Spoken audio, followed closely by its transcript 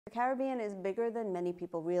The Caribbean is bigger than many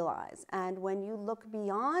people realize, and when you look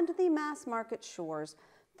beyond the mass market shores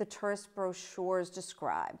the tourist brochures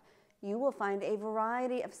describe, you will find a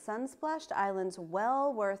variety of sun-splashed islands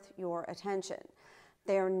well worth your attention.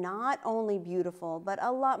 They are not only beautiful, but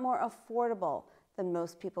a lot more affordable than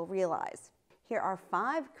most people realize. Here are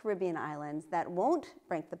 5 Caribbean islands that won't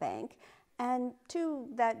break the bank, and 2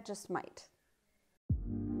 that just might.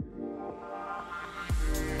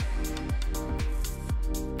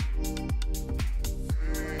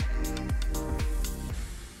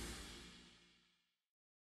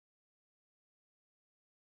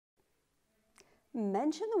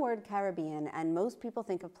 Mention the word Caribbean and most people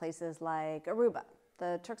think of places like Aruba,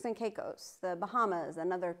 the Turks and Caicos, the Bahamas,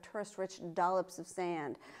 and other tourist-rich dollops of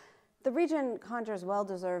sand. The region conjures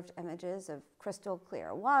well-deserved images of crystal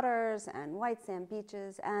clear waters and white sand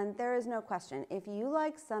beaches, and there is no question, if you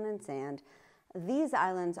like sun and sand, these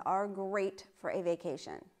islands are great for a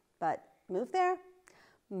vacation. But move there?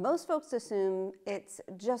 Most folks assume it's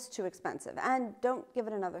just too expensive and don't give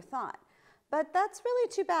it another thought. But that's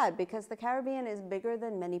really too bad because the Caribbean is bigger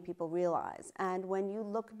than many people realize. And when you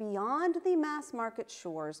look beyond the mass market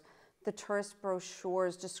shores the tourist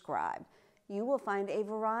brochures describe, you will find a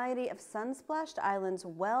variety of sun-splashed islands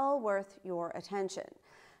well worth your attention.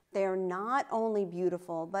 They are not only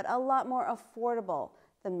beautiful, but a lot more affordable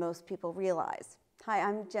than most people realize. Hi,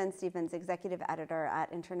 I'm Jen Stevens, Executive Editor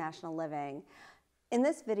at International Living. In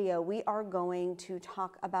this video, we are going to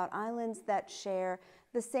talk about islands that share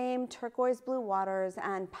the same turquoise-blue waters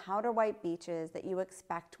and powder white beaches that you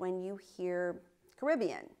expect when you hear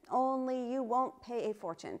Caribbean, only you won't pay a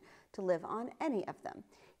fortune to live on any of them.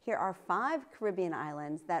 Here are 5 Caribbean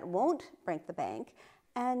islands that won't break the bank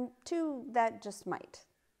and 2 that just might.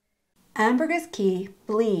 Ambergris Caye,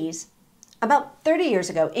 Belize. About 30 years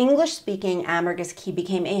ago, English-speaking Ambergris Caye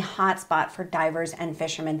became a hotspot for divers and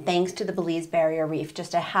fishermen thanks to the Belize Barrier Reef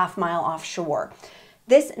just a half-mile offshore.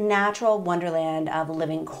 This natural wonderland of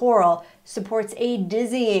living coral supports a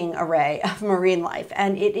dizzying array of marine life,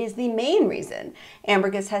 and it is the main reason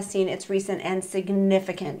Ambergris has seen its recent and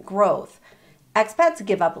significant growth. Expats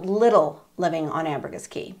give up little living on Ambergris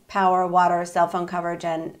Caye. Power, water, cell phone coverage,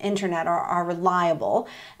 and internet are reliable,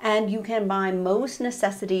 and you can buy most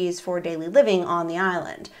necessities for daily living on the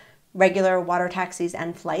island. Regular water taxis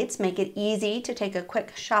and flights make it easy to take a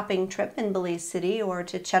quick shopping trip in Belize City or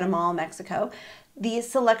to Chetumal, Mexico. The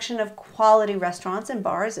selection of quality restaurants and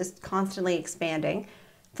bars is constantly expanding.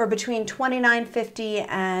 For between $29.50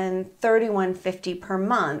 and $31.50 per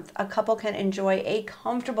month, a couple can enjoy a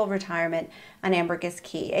comfortable retirement on Ambergris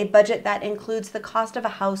Caye, a budget that includes the cost of a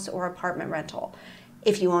house or apartment rental.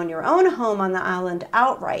 If you own your own home on the island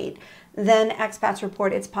outright, then expats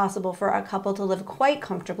report it's possible for a couple to live quite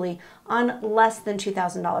comfortably on less than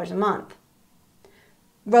 $2,000 a month.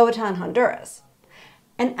 Roatan, Honduras.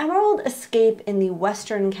 An emerald escape in the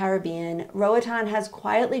Western Caribbean, Roatan has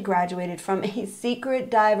quietly graduated from a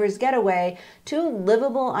secret diver's getaway to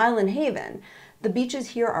livable island haven. The beaches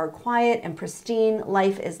here are quiet and pristine,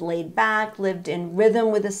 life is laid back, lived in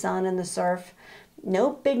rhythm with the sun and the surf.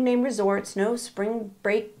 No big-name resorts, no spring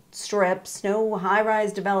break strips, no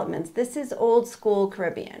high-rise developments. This is old-school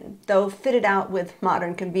Caribbean, though fitted out with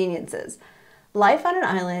modern conveniences. Life on an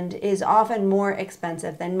island is often more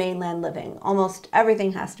expensive than mainland living. Almost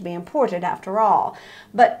everything has to be imported after all.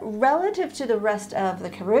 But relative to the rest of the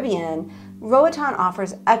Caribbean, Roatan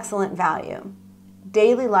offers excellent value.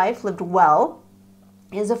 Daily life lived well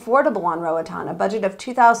is affordable on Roatan, a budget of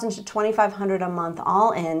 $2,000 to $2,500 a month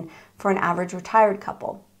all in for an average retired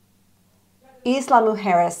couple. Isla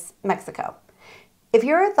Mujeres, Mexico. If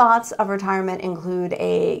your thoughts of retirement include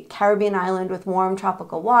a Caribbean island with warm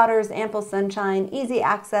tropical waters, ample sunshine, easy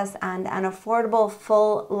access, and an affordable,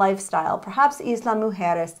 full lifestyle, perhaps Isla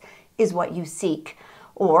Mujeres is what you seek.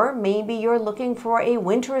 Or maybe you're looking for a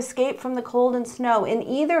winter escape from the cold and snow. In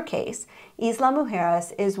either case, Isla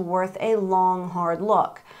Mujeres is worth a long, hard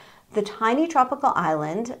look. The tiny tropical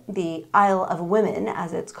island, the Isle of Women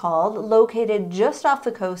as it's called, located just off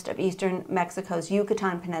the coast of eastern Mexico's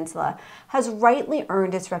Yucatan Peninsula, has rightly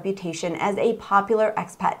earned its reputation as a popular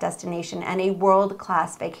expat destination and a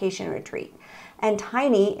world-class vacation retreat. And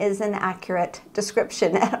tiny is an accurate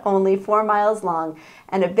description at only 4 miles long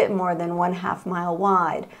and a bit more than 1/2 mile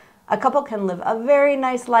wide. A couple can live a very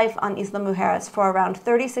nice life on Isla Mujeres for around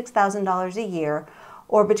 $36,000 a year,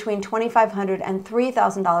 or between $2,500 and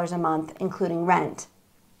 $3,000 a month, including rent.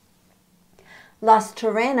 Las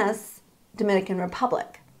Terrenas, Dominican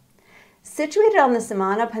Republic. Situated on the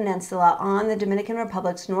Samana Peninsula on the Dominican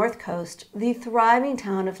Republic's north coast, the thriving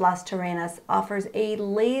town of Las Terrenas offers a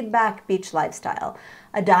laid-back beach lifestyle,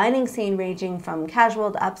 a dining scene ranging from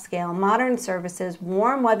casual to upscale, modern services,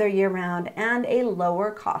 warm weather year-round, and a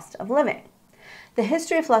lower cost of living. The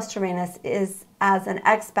history of Las Terrenas as an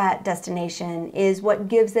expat destination is what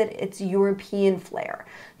gives it its European flair.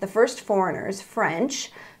 The first foreigners,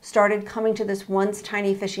 French, started coming to this once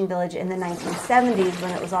tiny fishing village in the 1970s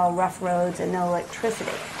when it was all rough roads and no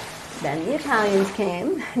electricity. Then the Italians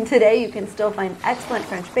came, and today you can still find excellent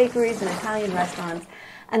French bakeries and Italian restaurants,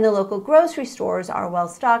 and the local grocery stores are well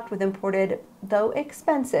stocked with imported, though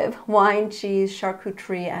expensive, wine, cheese,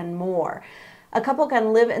 charcuterie, and more. A couple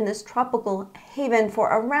can live in this tropical haven for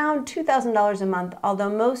around $2,000 a month, although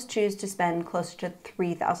most choose to spend closer to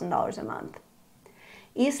 $3,000 a month.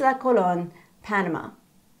 Isla Colón, Panama.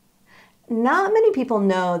 Not many people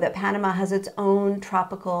know that Panama has its own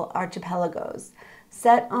tropical archipelagos.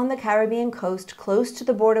 Set on the Caribbean coast, close to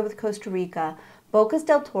the border with Costa Rica, Bocas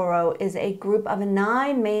del Toro is a group of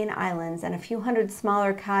 9 main islands and a few hundred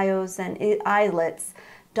smaller cayos and islets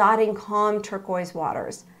dotting calm turquoise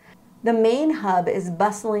waters. The main hub is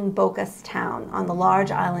bustling Bocas town on the large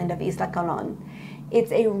island of Isla Colón.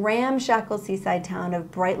 It's a ramshackle seaside town of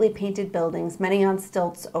brightly painted buildings, many on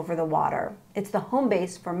stilts over the water. It's the home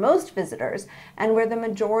base for most visitors and where the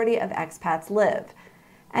majority of expats live.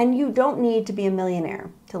 And you don't need to be a millionaire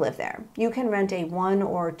to live there. You can rent a 1-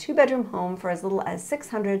 or 2-bedroom home for as little as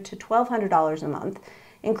 $600 to $1,200 a month.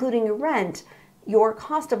 Including your rent, your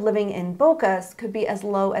cost of living in Bocas could be as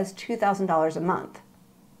low as $2,000 a month.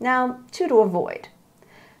 Now, 2 to avoid.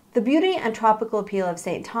 The beauty and tropical appeal of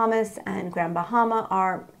St. Thomas and Grand Bahama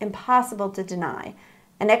are impossible to deny.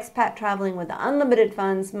 An expat traveling with unlimited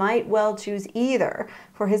funds might well choose either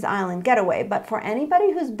for his island getaway, but for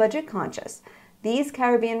anybody who's budget conscious, these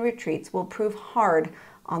Caribbean retreats will prove hard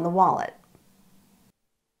on the wallet.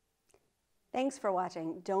 Thanks for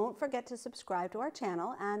watching. Don't forget to subscribe to our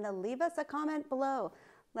channel and leave us a comment below,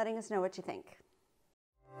 letting us know what you think.